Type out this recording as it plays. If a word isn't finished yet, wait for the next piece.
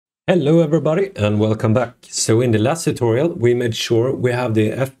Hello everybody and welcome back. So in the last tutorial we made sure we have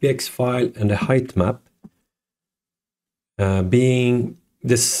the FBX file and the height map being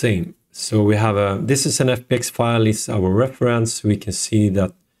the same. So we have this is an FBX file, is our reference. We can see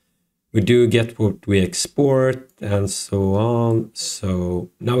that we do get what we export and so on. So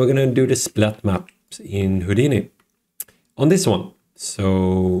now we're going to do the splat maps in Houdini on this one.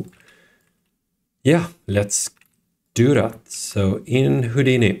 So yeah, let's do that. So in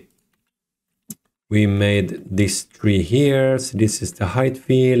Houdini we made this tree here. So this is the height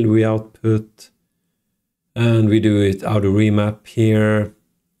field we output. And we do it auto remap here.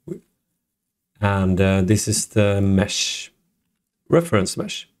 And this is the mesh, reference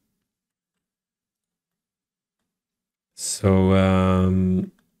mesh. So,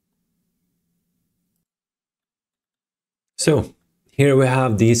 here we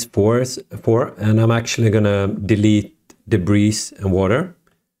have these four, and I'm actually gonna delete debris and water.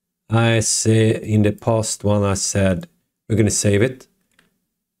 I say in the past one I said we're going to save it,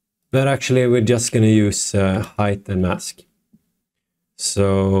 but actually we're just going to use height and mask.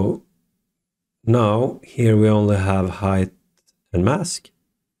 So now here we only have height and mask,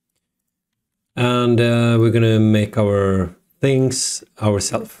 and we're going to make our things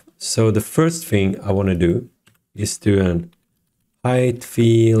ourselves. So the first thing I want to do is do an height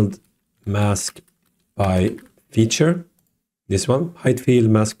field mask by feature. This one, height field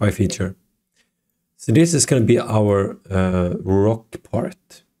mask by feature. So this is going to be our rock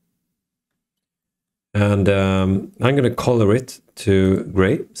part. And I'm going to color it to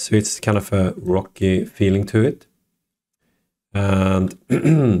gray. So it's kind of a rocky feeling to it. And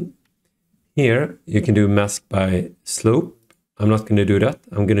here you can do mask by slope. I'm not going to do that.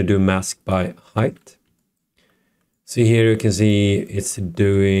 I'm going to do mask by height. So here you can see it's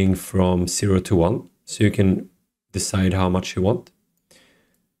doing from 0 to 1. So you can decide how much you want.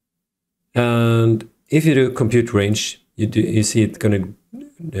 And if you do compute range, you see it's going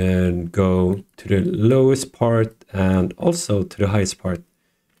to go to the lowest part and also to the highest part.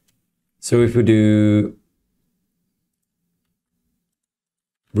 So if we do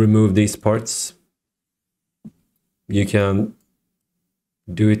remove these parts, you can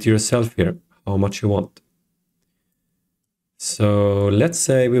do it yourself here, how much you want. So let's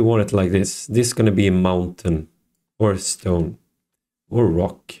say we want it like this. This is going to be a mountain, or stone, or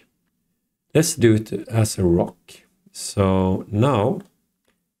rock. Let's do it as a rock. So now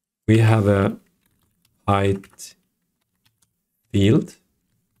we have a height field,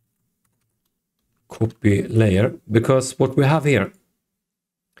 copy layer, because what we have here,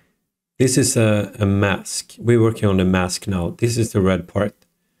 this is a mask. We're working on the mask now. This is the red part.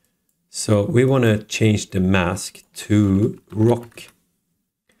 So we want to change the mask to rock.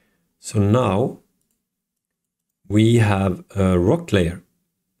 So now we have a rock layer,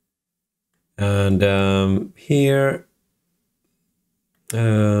 and here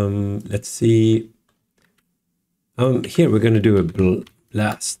let's see, here we're going to do a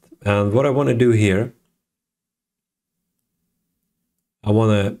blast, and what I want to do here, I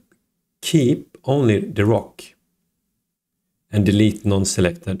want to keep only the rock and delete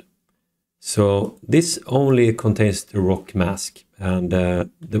non-selected. So this only contains the rock mask, and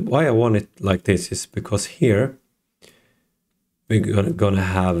why I want it like this is because here we're gonna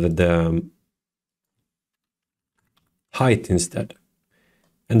have the height instead.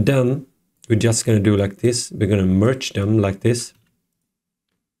 And then we're just gonna do like this. We're gonna merge them like this.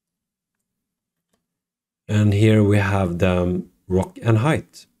 And here we have the rock and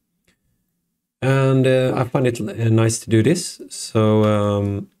height. And I find it nice to do this.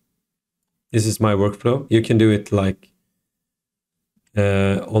 So this is my workflow. You can do it like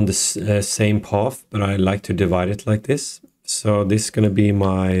on the same path, but I like to divide it like this. So this is going to be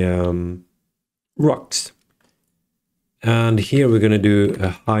my rocks. And here we're going to do a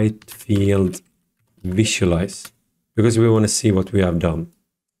height field visualize, because we want to see what we have done.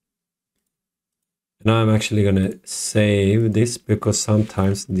 And I'm actually going to save this because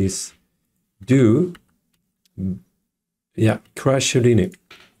sometimes this do, crash Houdini.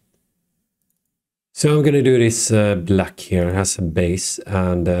 So I'm going to do this black here as a base,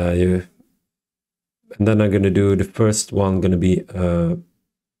 and then I'm going to do the first one, going to be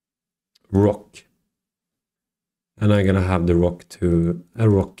rock. And I'm going to have the rock to a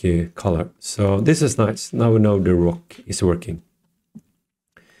rocky color. So this is nice. Now we know the rock is working.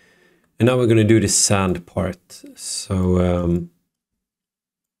 And now we're going to do the sand part. So I'm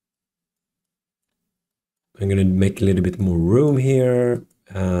going to make a little bit more room here,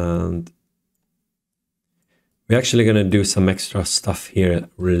 and we're actually going to do some extra stuff here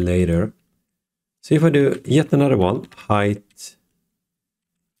later. So if I do yet another one, height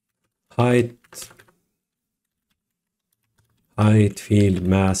height field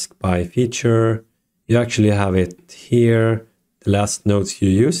mask by feature. You actually have it here. The last nodes you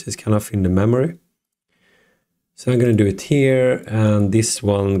use is kind of in the memory. So I'm going to do it here, and this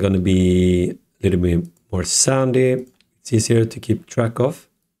one going to be a little bit more sandy. It's easier to keep track of.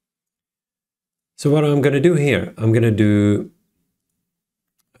 So what I'm going to do here, I'm going to do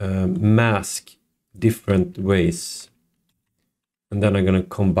mask different ways, and then I'm going to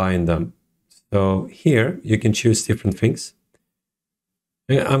combine them. So here you can choose different things.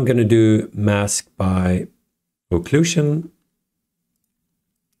 I'm going to do mask by occlusion,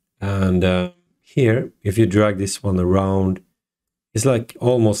 and here, if you drag this one around, it's like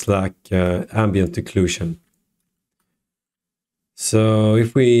almost like ambient occlusion. So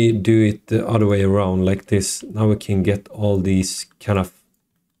if we do it the other way around like this, now we can get all these kind of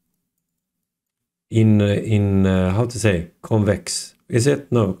how to say, convex, is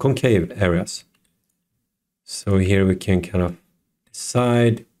it? No, concave areas. So here we can kind of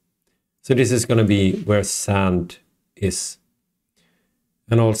decide. So this is going to be where sand is.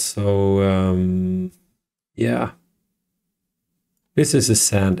 And also, yeah, this is a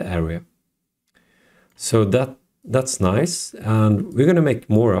sand area. So that's nice. And we're going to make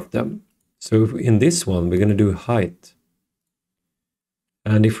more of them. So in this one, we're going to do height.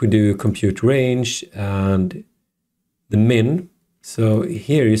 And if we do compute range and the min, so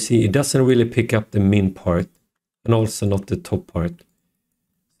here you see it doesn't really pick up the min part and also not the top part.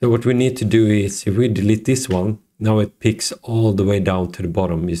 So what we need to do is if we delete this one, now it picks all the way down to the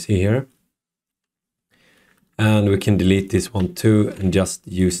bottom, you see here. And we can delete this one too and just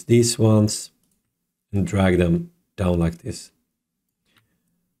use these ones and drag them down like this.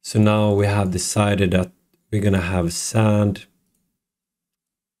 So now we have decided that we're going to have sand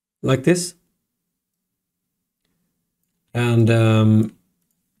like this. And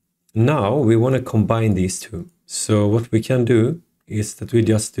now we want to combine these two. So what we can do is that we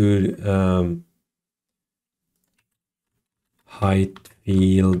just do height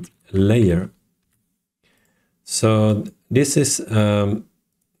field layer. So this is a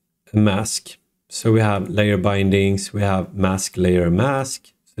mask. So we have layer bindings, we have mask layer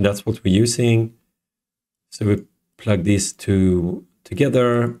mask. So that's what we're using. So we plug these two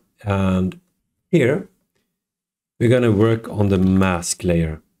together, and here we're going to work on the mask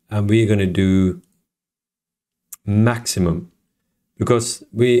layer, and we're going to do maximum, because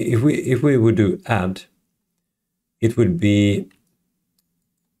if we would do add, it would be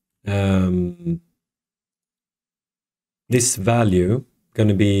this value going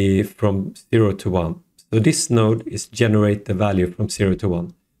to be from 0 to 1. So this node is generate the value from 0 to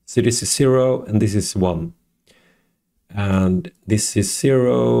 1. So this is 0 and this is 1. And this is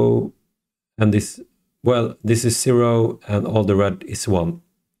 0 and this is 0 and all the red is 1.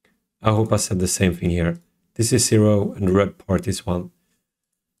 I hope I said the same thing here. This is 0 and the red part is 1.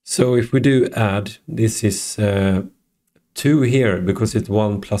 So if we do add, this is 2 here because it's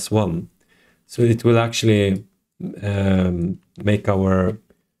 1 plus 1. So it will actually make our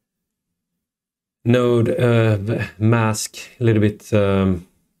node mask a little bit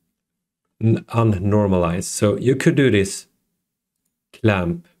unnormalized. So you could do this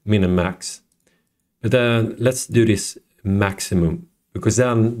clamp min and max, but then let's do this maximum, because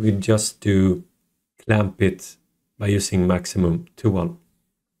then we just do clamp it by using maximum to 1.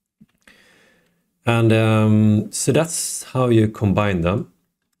 And so that's how you combine them.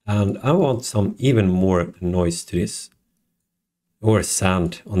 And I want some even more noise to this, or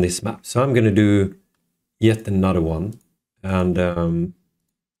sand on this map. So I'm going to do yet another one. And I'm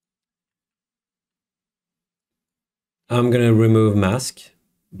going to remove mask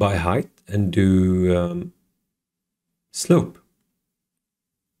by height and do slope.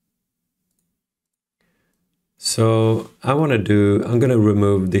 So I'm going to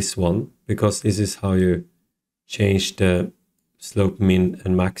remove this one, because this is how you change the slope min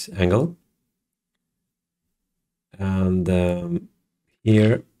and max angle. And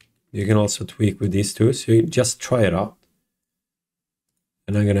here you can also tweak with these two, so you just try it out.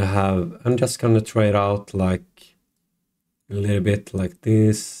 And I'm just gonna try it out like a little bit like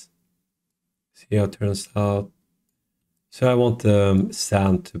this, see how it turns out. So I want the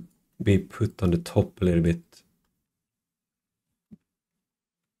sand to be put on the top a little bit.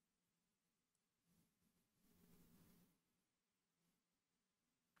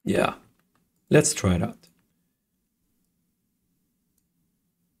 Yeah, let's try it out.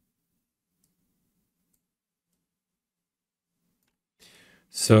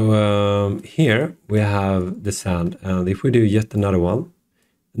 So here we have the sand, and if we do yet another one,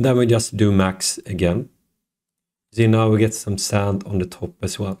 then we just do max again. See, now we get some sand on the top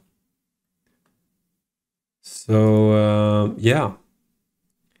as well. So yeah,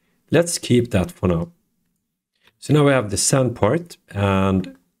 let's keep that for now. So now we have the sand part,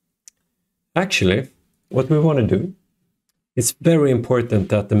 and actually what we want to do, it's very important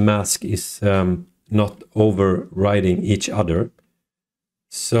that the mask is not overriding each other.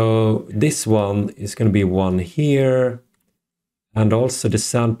 So this one is going to be one here, and also the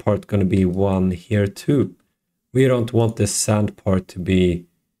sand part going to be one here too. We don't want the sand part to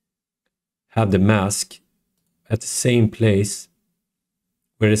have the mask at the same place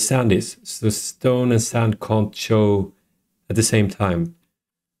where the sand is. So stone and sand can't show at the same time.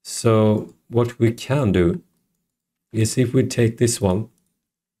 So what we can do is if we take this one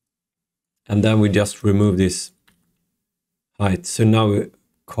and then we just remove this height. So now we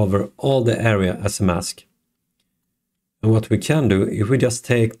cover all the area as a mask. And what we can do, if we just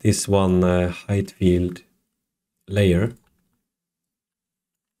take this one height field layer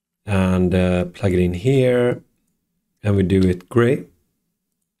and plug it in here, and we do it gray.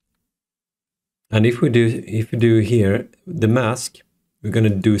 And if we do here the mask, we're going to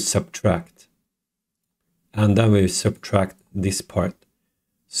do subtract, and then we subtract this part.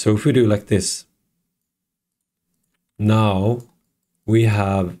 So if we do like this, now we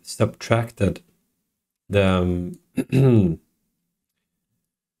have subtracted the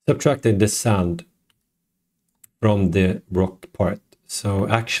subtracted the sand from the rock part. So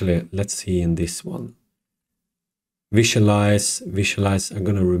actually, let's see in this one. Visualize. I'm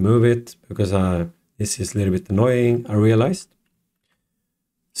going to remove it because this is a little bit annoying, I realized.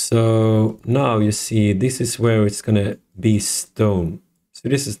 So now you see this is where it's going to be stone. So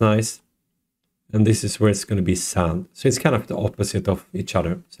this is nice. And this is where it's going to be sand. So it's kind of the opposite of each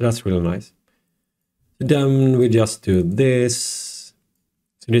other. So that's really nice. Then we just do this.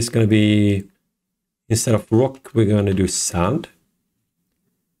 So this is going to be, instead of rock, we're going to do sand.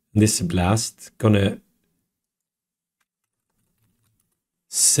 And this blast going to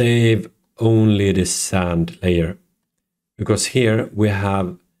save only the sand layer. Because here we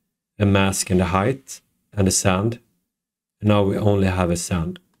have a mask and a height and a sand. And now we only have a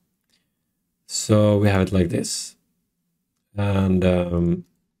sand. So we have it like this. And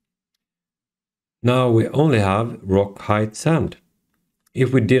now we only have rock, height, sand.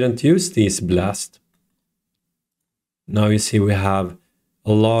 If we didn't use these blast, now you see we have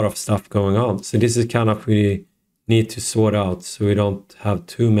a lot of stuff going on. So this is kind of we need to sort out so we don't have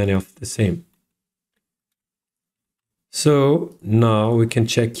too many of the same. So now we can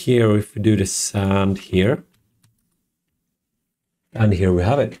check here if we do the sand here. And here we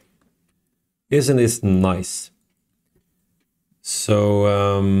have it. Isn't this nice?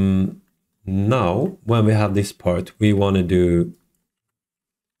 So now when we have this part, we want to do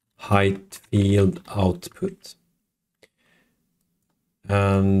height field output.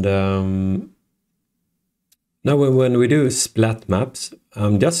 And now when we do splat maps,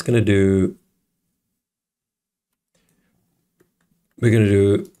 I'm just going to do, we're going to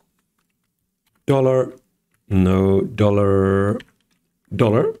do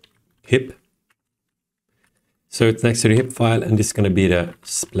 $, hip. So it's next to the hip file, and this is going to be the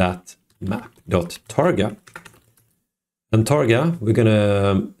splat map.targa. And targa, we're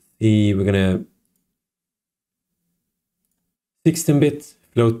going to 16-bit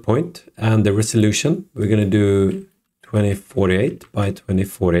float point, and the resolution, we're going to do 2048 by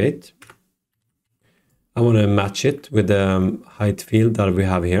 2048. I want to match it with the height field that we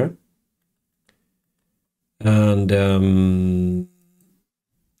have here. And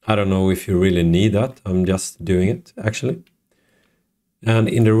I don't know if you really need that. I'm just doing it, actually. And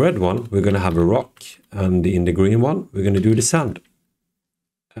in the red one, we're going to have a rock. And in the green one, we're going to do the sand.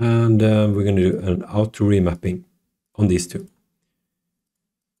 And we're going to do an auto remapping on these two.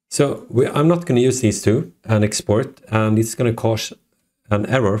 So I'm not going to use these two and export. And it's going to cause an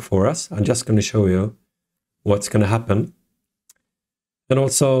error for us. I'm just going to show you what's going to happen. And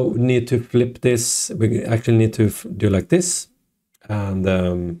also we need to flip this. We actually need to do like this.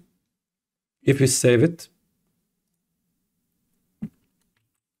 And if we save it,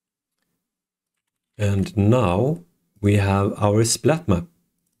 and now we have our splat map.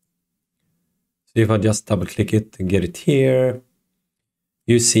 So if I just double click it and get it here,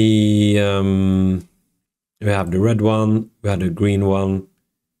 you see we have the red one, we have the green one,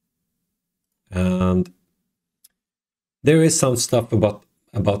 and there is some stuff about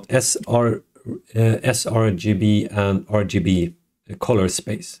sRGB and RGB color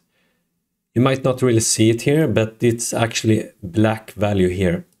space. You might not really see it here, but it's actually black value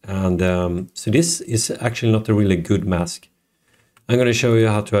here. And so this is actually not a really good mask. I'm going to show you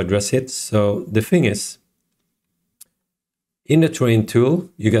how to address it. So the thing is, in the terrain tool,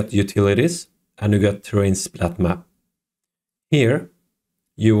 you got utilities, and you got terrain splat map. Here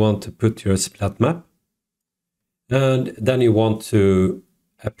you want to put your splat map, and then you want to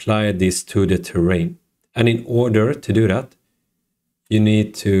apply this to the terrain. And in order to do that, you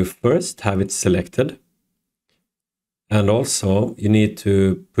need to first have it selected, and also you need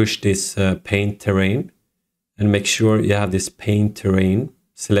to push this paint terrain and make sure you have this paint terrain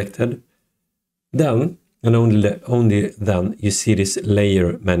selected. Then, and only then, you see this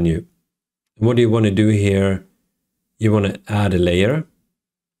layer menu. And what do you want to do here? You want to add a layer.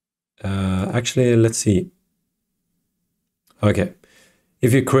 Actually, let's see. Okay,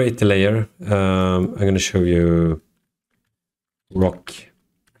 if you create the layer, I'm going to show you rock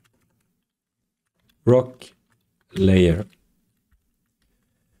layer.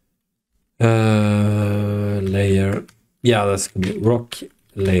 Layer, yeah, that's going to be rock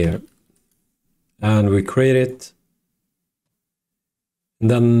layer. And we create it. And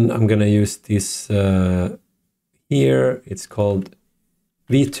then I'm going to use this here. It's called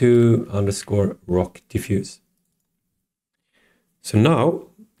v2_rock diffuse. So now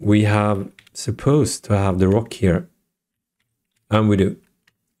we have supposed to have the rock here. And we do.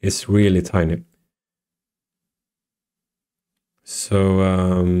 It's really tiny. So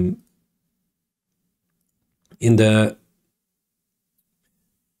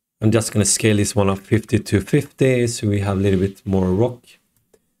I'm just going to scale this one up 50 to 50, so we have a little bit more rock.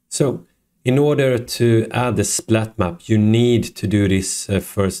 So in order to add the splat map, you need to do this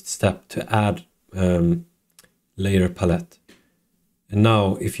first step to add layer palette. And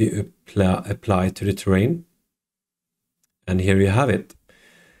now if you apply to the terrain, and here you have it.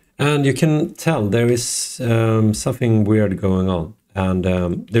 And you can tell there is something weird going on. And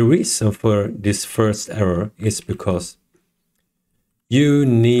the reason for this first error is because you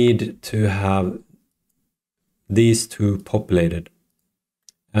need to have these two populated.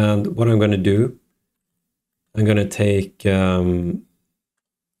 And what I'm going to do, I'm going to take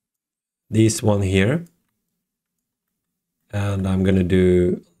this one here. And I'm going to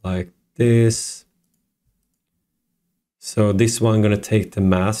do like this. So this one, I'm going to take the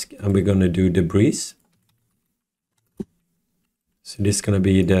mask and we're going to do debris. So this is going to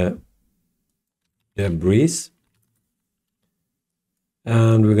be the debris.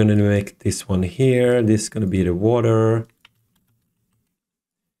 And we're going to make this one here. This is going to be the water.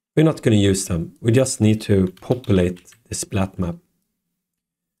 We're not going to use them. We just need to populate the splat map.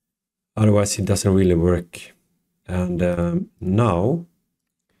 Otherwise, it doesn't really work. And now,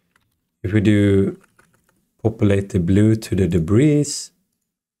 if we do populate the blue to the debris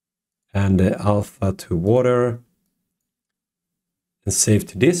and the alpha to water and save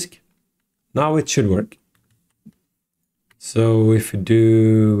to disk, now it should work. So if we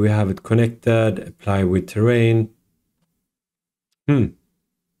do, we have it connected, apply with terrain.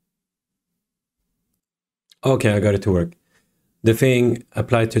 Okay, I got it to work. The thing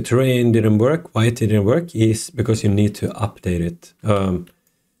applied to terrain didn't work. Why it didn't work is because you need to update it. So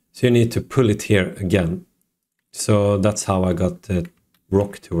you need to pull it here again. So that's how I got the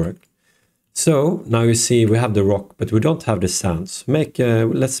rock to work. So now you see we have the rock, but we don't have the sand. So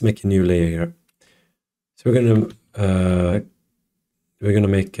let's make a new layer here. So we're gonna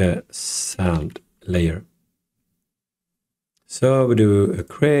make a sand layer. So we do a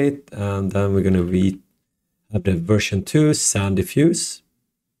create, and then we're gonna have the version 2 sand diffuse.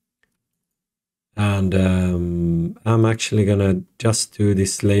 And I'm actually gonna just do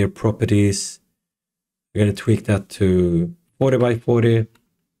this layer properties. We're gonna tweak that to 40 by 40.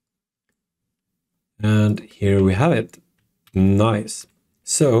 And here we have it. Nice.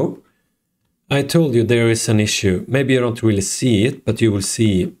 So I told you there is an issue. Maybe you don't really see it, but you will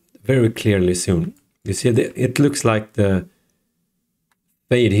see very clearly soon. You see, it looks like the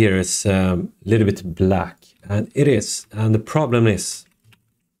fade here is a little bit black, and it is. And the problem is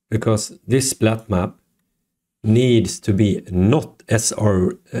because this splat map needs to be not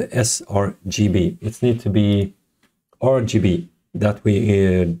sRGB. It needs to be RGB that we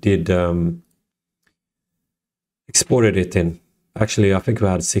exported it in. Actually, I think we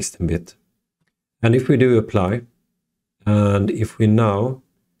had 16-bit. And if we do apply, and if we now,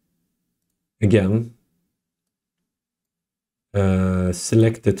 again,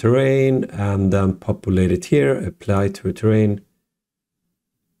 select the terrain and then populate it here, apply to a terrain.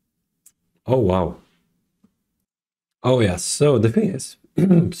 Oh, wow. Oh, yes. So the thing is,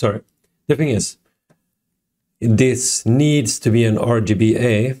 sorry. The thing is, this needs to be an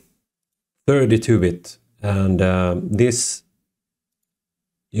RGBA 32-bit. And this,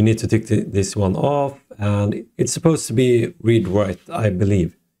 you need to take this one off, and it's supposed to be read-write, I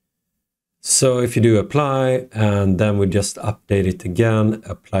believe. So if you do apply, and then we just update it again,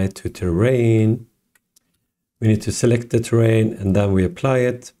 apply to terrain. We need to select the terrain and then we apply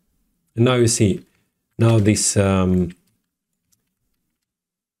it. And now you see, now this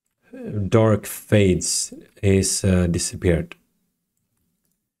dark fades is disappeared.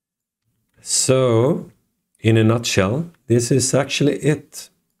 So in a nutshell, this is actually it.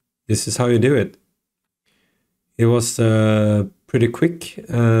 This is how you do it. It was pretty quick,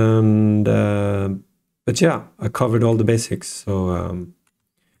 and but yeah, I covered all the basics. So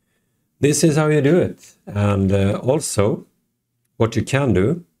this is how you do it. And also what you can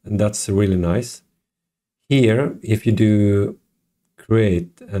do, and that's really nice. Here, if you do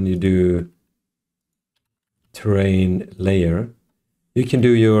create and you do terrain layer, you can do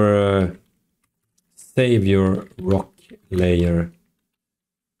your save your rock layer.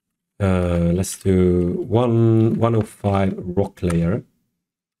 Let's do 105 rock layer,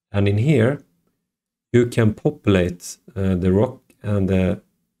 and in here you can populate the rock and the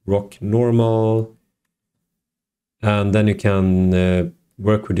rock normal, and then you can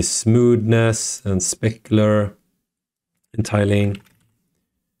work with the smoothness and specular and tiling.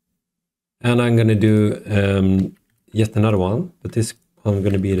 And I'm gonna do yet another one, but this one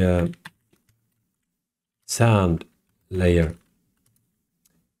gonna be the sand layer.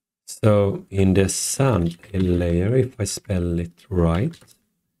 So in the sand layer, if I spell it right,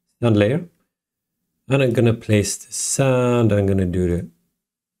 sand layer, and I'm gonna place the sand, I'm gonna do the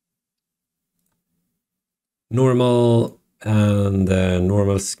normal and the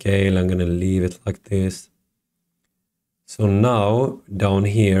normal scale. I'm gonna leave it like this. So now down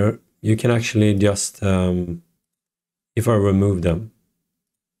here, you can actually just, if I remove them,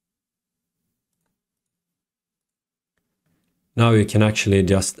 now you can actually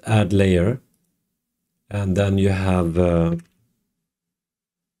just add layer, and then you have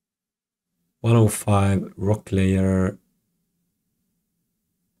 105 rock layer.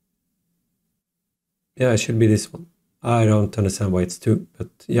 Yeah, it should be this one. I don't understand why it's 2, but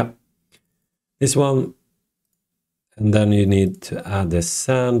yeah, this one. And then you need to add the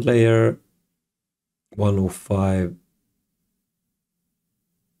sand layer, 105.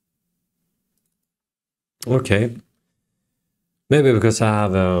 Okay. Maybe because I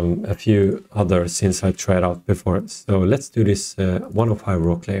have a few others since I tried out before. So let's do this 105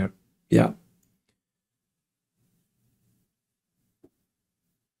 rock layer. Yeah.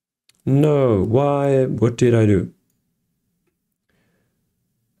 No, why? What did I do?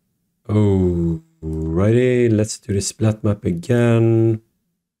 Oh, righty. Let's do the splat map again.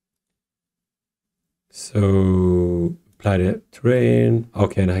 So apply the terrain.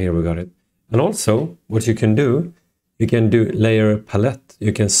 Okay, now here we got it. And also, what you can do layer palette.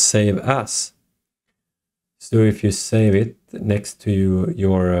 You can save as. So if you save it next to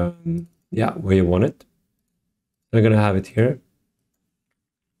your yeah, where you want it, I'm gonna have it here.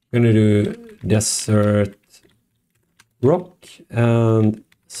 I'm gonna do desert, rock, and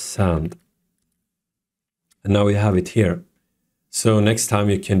sand. And now we have it here. So next time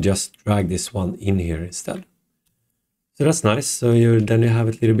you can just drag this one in here instead. So that's nice. So then you have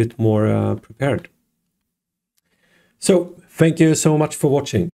it a little bit more prepared. So thank you so much for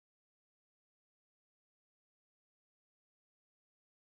watching.